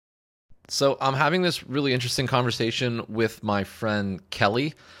So I'm having this really interesting conversation with my friend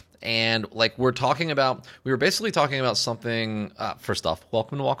Kelly. And like we were basically talking about something. First off,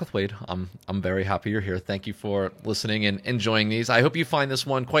 welcome to Walk with Wade. I'm very happy you're here. Thank you for listening and enjoying these. I hope you find this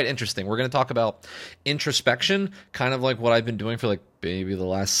one quite interesting. We're going to talk about introspection, kind of like what I've been doing for like maybe the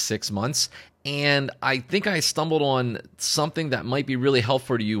last 6 months. And I think I stumbled on something that might be really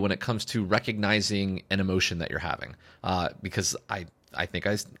helpful to you when it comes to recognizing an emotion that you're having. Because I think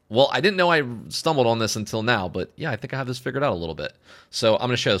I didn't know I stumbled on this until now, but yeah, I think I have this figured out a little bit. So I'm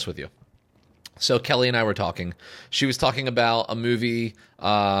going to share this with you. So Kelly and I were talking. She was talking about a movie.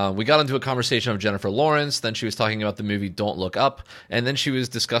 We got into a conversation of Jennifer Lawrence. Then she was talking about the movie Don't Look Up. And then she was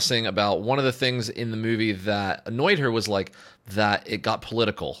discussing about one of the things in the movie that annoyed her was like that it got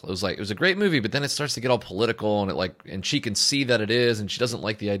political. It was a great movie, but then it starts to get all political and she can see that it is, and she doesn't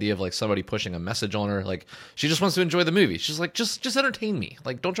like the idea of like somebody pushing a message on her. Like she just wants to enjoy the movie. She's like, just entertain me.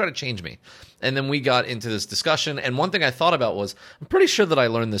 Like don't try to change me. And then we got into this discussion. And one thing I thought about was I'm pretty sure that I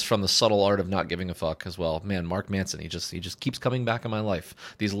learned this from The Subtle Art of Not Giving a Fuck as well. Man, Mark Manson, he just keeps coming back in my life.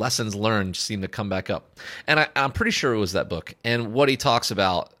 These lessons learned seem to come back up. And I'm pretty sure it was that book. And what he talks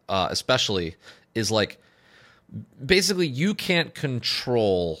about, especially, is like, basically you can't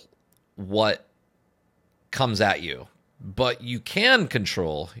control what comes at you, but you can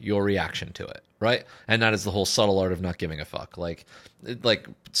control your reaction to it, right? And that is the whole subtle art of not giving a fuck. Like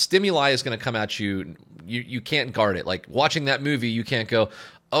stimuli is going to come at you. You can't guard it. Like watching that movie, you can't go,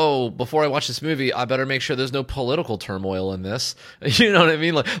 oh, before I watch this movie, I better make sure there's no political turmoil in this. You know what I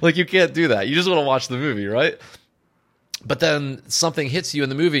mean? Like you can't do that. You just want to watch the movie, right? But then something hits you in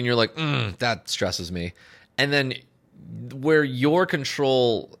the movie and you're like, that stresses me. And then where your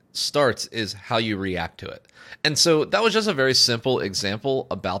control starts is how you react to it. And so that was just a very simple example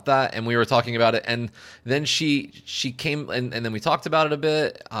about that. And we were talking about it. And then she came and then we talked about it a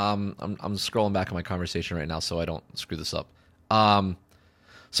bit. I'm scrolling back in my conversation right now so I don't screw this up.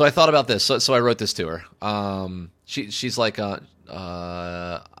 So I thought about this. So I wrote this to her. She's like,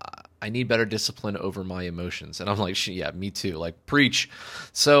 I need better discipline over my emotions. And I'm like, yeah, me too. Like, preach.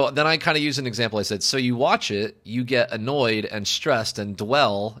 So then I kind of use an example. I said, so you watch it, you get annoyed and stressed and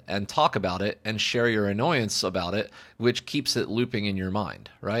dwell and talk about it and share your annoyance about it, which keeps it looping in your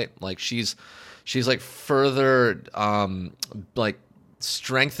mind, right? Like she's like further, like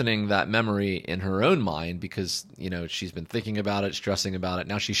strengthening that memory in her own mind because, you know, she's been thinking about it, stressing about it.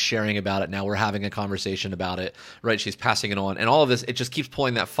 Now she's sharing about it. Now we're having a conversation about it, right? She's passing it on. And all of this, it just keeps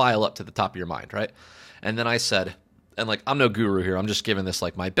pulling that file up to the top of your mind, right? And then I said, and like, I'm no guru here. I'm just giving this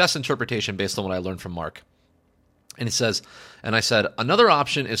like my best interpretation based on what I learned from Mark. And he says, and I said, another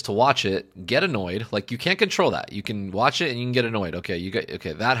option is to watch it, get annoyed. Like you can't control that. You can watch it and you can get annoyed. Okay,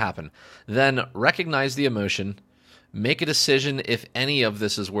 that happened. Then recognize the emotion. Make a decision if any of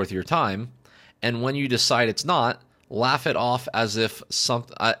this is worth your time, and when you decide it's not, laugh it off as if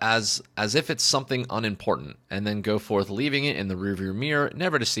it's something unimportant, and then go forth leaving it in the rearview mirror,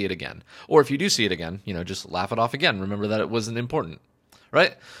 never to see it again. Or if you do see it again, you know, just laugh it off again. Remember that it wasn't important,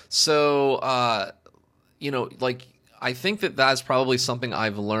 right? So, you know, like I think that that's probably something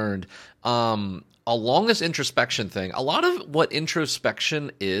I've learned. Along this introspection thing, a lot of what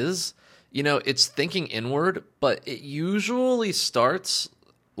introspection is. You know, it's thinking inward, but it usually starts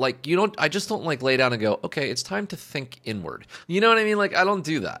like I just don't like lay down and go, okay, it's time to think inward. You know what I mean? Like, I don't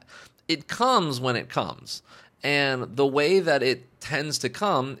do that. It comes when it comes. And the way that it tends to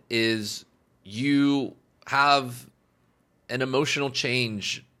come is you have an emotional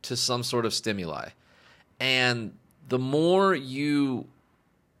change to some sort of stimuli. And the more you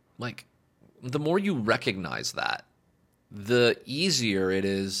recognize that, the easier it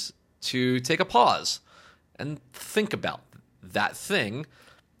is to take a pause and think about that thing,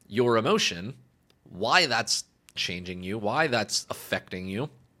 your emotion, why that's changing you, why that's affecting you.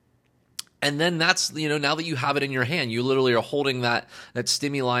 And then that's, you know, now that you have it in your hand, you literally are holding that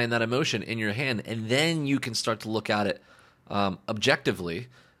stimuli and that emotion in your hand. And then you can start to look at it objectively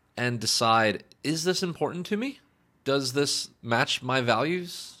and decide, is this important to me? Does this match my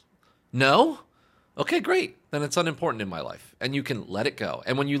values? No? Okay, great. Then it's unimportant in my life. And you can let it go.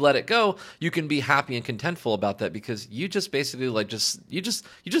 And when you let it go, you can be happy and contentful about that because you just basically you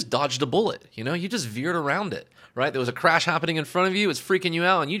just dodged a bullet, you know? You just veered around it, right? There was a crash happening in front of you, it's freaking you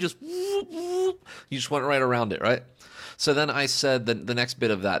out, and you just went right around it, right? So then I said the next bit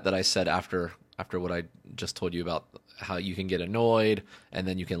of that I said after what I just told you about how you can get annoyed and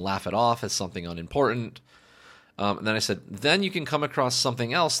then you can laugh it off as something unimportant. And then I said, then you can come across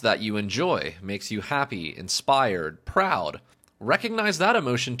something else that you enjoy, makes you happy, inspired, proud. Recognize that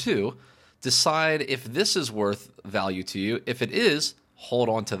emotion too. Decide if this is worth value to you. If it is, hold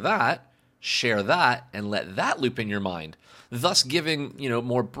on to that. share that and let that loop in your mind, thus giving,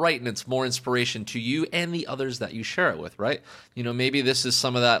 more brightness, more inspiration to you and the others that you share it with, right? Maybe this is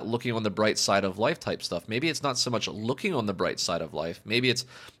some of that looking on the bright side of life type stuff. Maybe it's not so much looking on the bright side of life. Maybe it's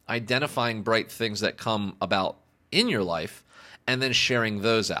identifying bright things that come about in your life and then sharing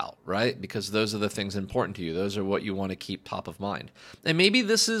those out, right? Because those are the things important to you. Those are what you want to keep top of mind. And maybe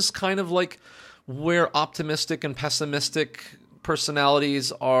this is kind of like where optimistic and pessimistic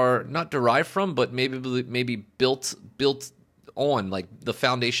personalities are not derived from, but maybe built on, like the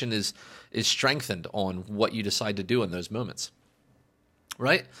foundation is strengthened on what you decide to do in those moments,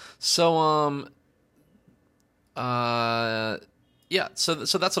 right? So yeah, so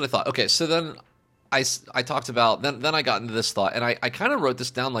that's what I thought. Okay, so then I talked about, then I got into this thought, and I kind of wrote this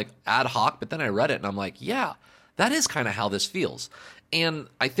down like ad hoc, but then I read it and I'm like, yeah, that is kind of how this feels. And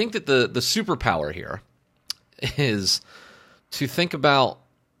I think that the superpower here is to think about,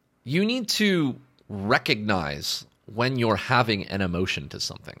 you need to recognize when you're having an emotion to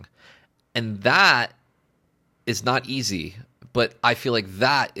something. And that is not easy, but I feel like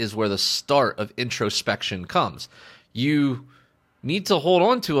that is where the start of introspection comes. You need to hold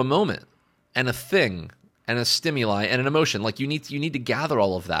on to a moment and a thing and a stimuli and an emotion. Like you need to gather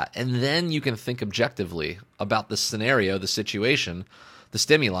all of that. And then you can think objectively about the scenario, the situation, the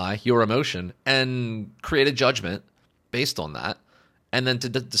stimuli, your emotion, and create a judgment based on that. And then to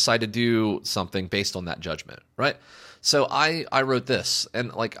decide to do something based on that judgment, right? So I wrote this,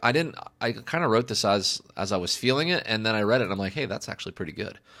 and like I kind of wrote this as I was feeling it, and then I read it and I'm like, hey, that's actually pretty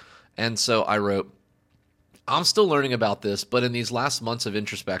good. And so I wrote, I'm still learning about this, but in these last months of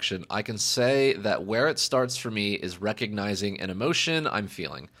introspection, I can say that where it starts for me is recognizing an emotion I'm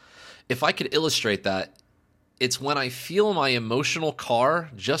feeling. If I could illustrate that, it's when I feel my emotional car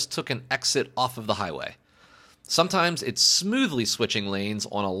just took an exit off of the highway. Sometimes it's smoothly switching lanes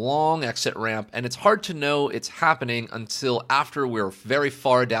on a long exit ramp, and it's hard to know it's happening until after we're very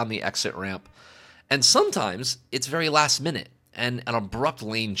far down the exit ramp. And sometimes it's very last minute and an abrupt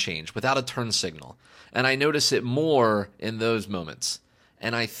lane change without a turn signal. And I notice it more in those moments.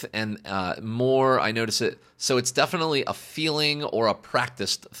 And more I notice it. So it's definitely a feeling or a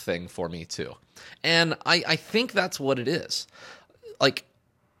practiced thing for me too. And I think that's what it is. Like,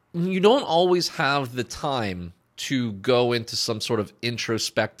 you don't always have the time to go into some sort of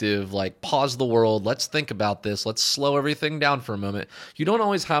introspective, like pause the world, let's think about this, let's slow everything down for a moment. You don't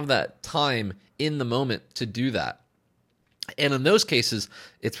always have that time in the moment to do that. And in those cases,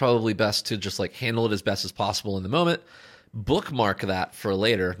 it's probably best to just like handle it as best as possible in the moment. Bookmark that for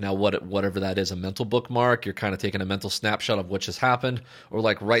later. Now, whatever that is, a mental bookmark, you're kind of taking a mental snapshot of what just happened, or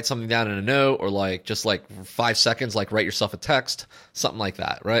like write something down in a note, or like just like 5 seconds, like write yourself a text, something like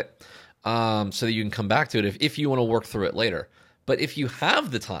that, right? So that you can come back to it if you want to work through it later. But if you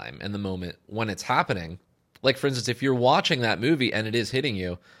have the time and the moment when it's happening, like for instance, if you're watching that movie and it is hitting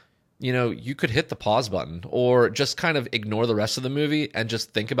you, you could hit the pause button or just kind of ignore the rest of the movie and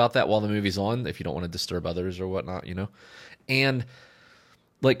just think about that while the movie's on if you don't want to disturb others or whatnot, and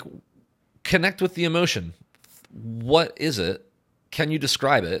like connect with the emotion. What is it? Can you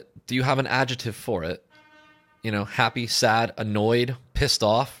describe it? Do you have an adjective for it? Happy, sad, annoyed, pissed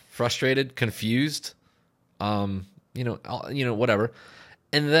off, frustrated, confused, whatever.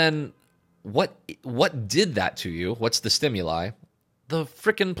 And then what did that to you? What's the stimuli? The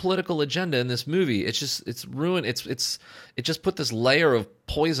freaking political agenda in this movie. It's ruined. It just put this layer of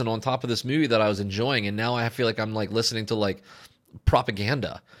poison on top of this movie that I was enjoying, and now I feel like I'm like listening to like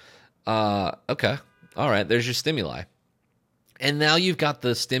propaganda. Okay. All right. There's your stimuli. And now you've got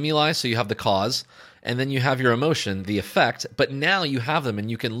the stimuli, so you have the cause, and then you have your emotion, the effect, but now you have them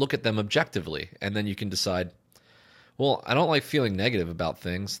and you can look at them objectively, and then you can decide, well, I don't like feeling negative about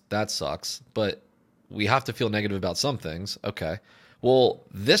things. That sucks. But we have to feel negative about some things. Okay. Well,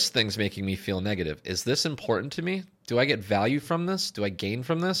 this thing's making me feel negative. Is this important to me? Do I get value from this? Do I gain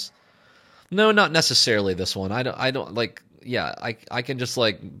from this? No, not necessarily this one. I don't like, yeah, I can just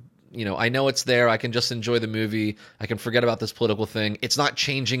like, I know it's there. I can just enjoy the movie. I can forget about this political thing. It's not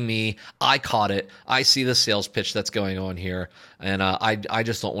changing me. I caught it. I see the sales pitch that's going on here, and I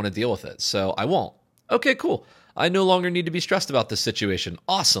just don't want to deal with it. So I won't. Okay, cool. I no longer need to be stressed about this situation.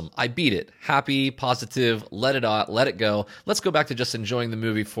 Awesome. I beat it. Happy, positive, let it out, let it go. Let's go back to just enjoying the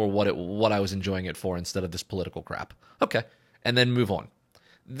movie for what I was enjoying it for instead of this political crap. Okay. And then move on.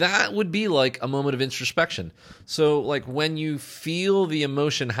 That would be like a moment of introspection. So like when you feel the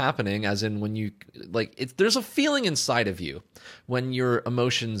emotion happening, as in when you like there's a feeling inside of you when your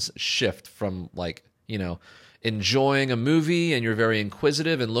emotions shift from like, enjoying a movie and you're very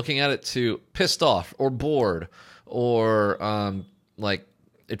inquisitive and looking at it to pissed off or bored or like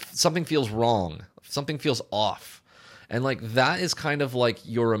something feels wrong, something feels off. And like that is kind of like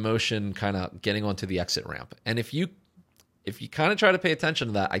your emotion kind of getting onto the exit ramp. And if you kind of try to pay attention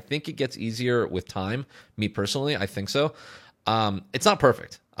to that, I think it gets easier with time. Me personally, I think so. It's not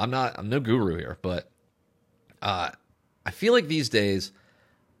perfect. I'm no guru here, but I feel like these days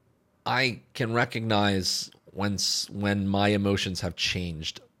I can recognize when my emotions have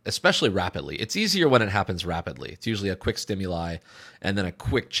changed, especially rapidly. It's easier when it happens rapidly. It's usually a quick stimuli and then a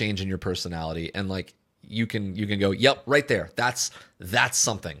quick change in your personality, and like you can go, yep, right there. That's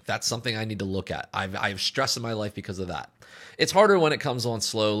something. That's something I need to look at. I have stress in my life because of that. It's harder when it comes on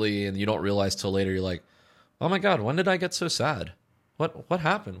slowly and you don't realize till later. You're like, oh my God, when did I get so sad? What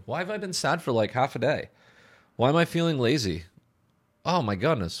happened? Why have I been sad for like half a day? Why am I feeling lazy? Oh my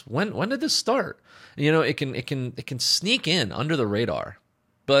goodness, when did this start? You know, it can sneak in under the radar.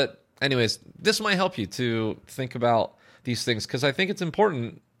 But anyways, this might help you to think about these things, because I think it's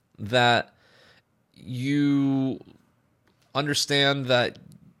important that you understand that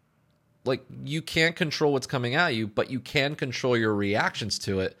like you can't control what's coming at you, but you can control your reactions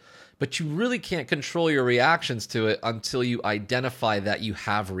to it. But you really can't control your reactions to it until you identify that you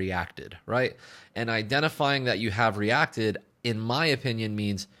have reacted, right? And identifying that you have reacted, in my opinion,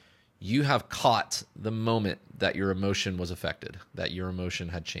 means you have caught the moment that your emotion was affected, that your emotion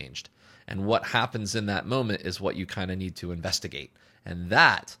had changed. And what happens in that moment is what you kind of need to investigate. And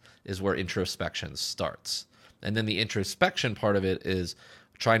that is where introspection starts. And then the introspection part of it is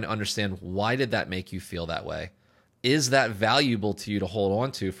trying to understand, why did that make you feel that way? Is that valuable to you to hold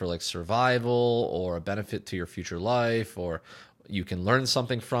on to for like survival or a benefit to your future life, or you can learn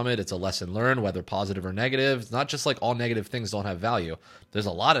something from it? It's a lesson learned, whether positive or negative. It's not just like all negative things don't have value. There's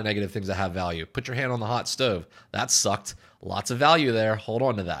a lot of negative things that have value. Put your hand on the hot stove. That sucked. Lots of value there. Hold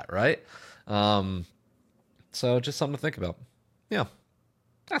on to that, right? So just something to think about. Yeah,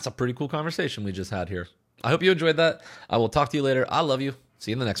 that's a pretty cool conversation we just had here. I hope you enjoyed that. I will talk to you later. I love you. See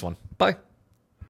you in the next one. Bye.